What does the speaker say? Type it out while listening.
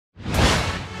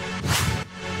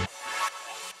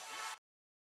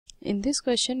In this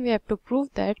question we have to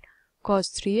prove that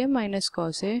cos3A minus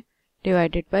cosA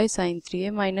divided by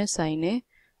sin3A minus sinA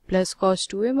plus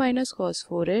cos2A minus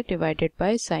cos4A divided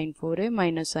by sin4A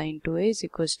minus sin2A is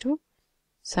equals to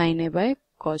sin A by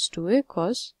cos2A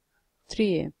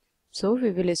cos3A. So we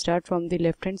will start from the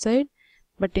left hand side,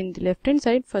 but in the left hand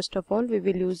side first of all we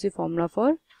will use the formula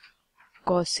for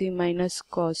cos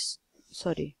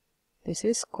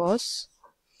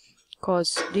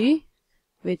d,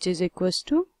 which is equals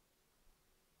to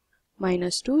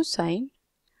minus 2 sin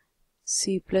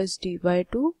c plus d by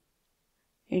 2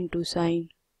 into sin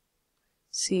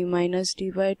c minus d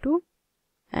by 2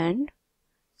 and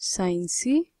sin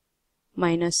c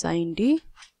minus sin d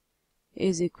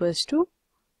is equals to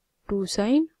 2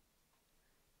 sin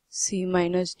c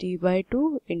minus d by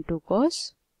 2 into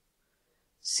cos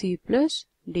c plus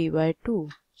d by 2.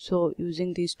 So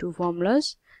using these two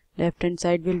formulas, left hand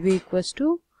side will be equals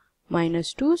to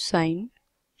minus 2 sin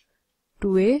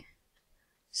 2a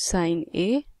sin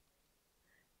a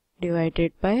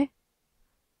divided by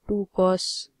 2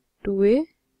 cos 2a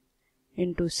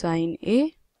into sin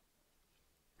a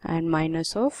and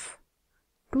minus of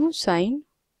 2 sin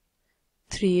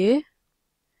 3a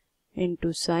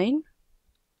into sin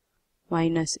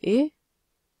minus a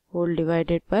whole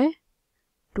divided by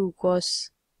 2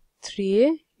 cos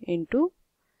 3a into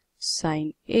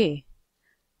sin a.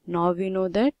 Now we know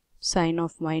that sin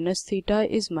of minus theta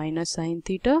is minus sin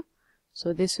theta.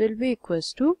 So this will be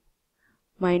equals to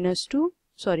minus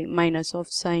of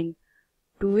sin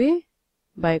 2a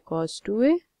by cos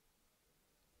 2a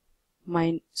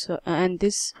and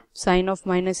this sign of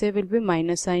minus a will be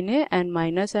minus sin a, and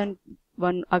minus and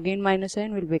one again minus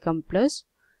sign will become plus.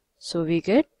 So we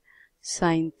get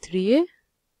sin 3a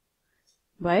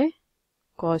by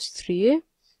cos 3a.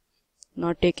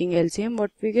 Now taking LCM,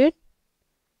 what we get?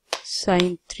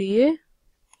 Sin 3a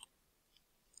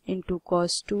into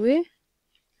cos 2a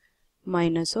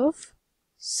minus of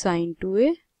sin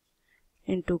 2a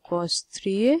into cos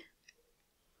 3a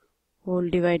whole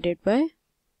divided by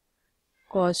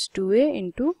cos 2a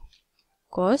into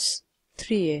cos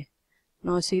 3a.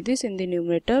 Now see this in the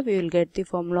numerator, we will get the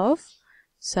formula of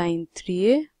sin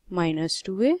 3a minus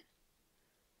 2a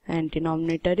and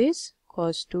denominator is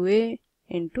cos 2a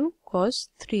into cos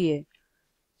 3a.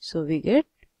 So we get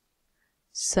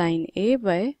sin a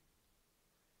by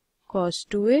cos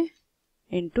 2a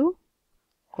into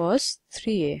cos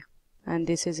 3a, and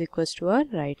this is equals to our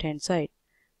right hand side.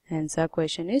 Hence our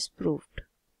question is proved.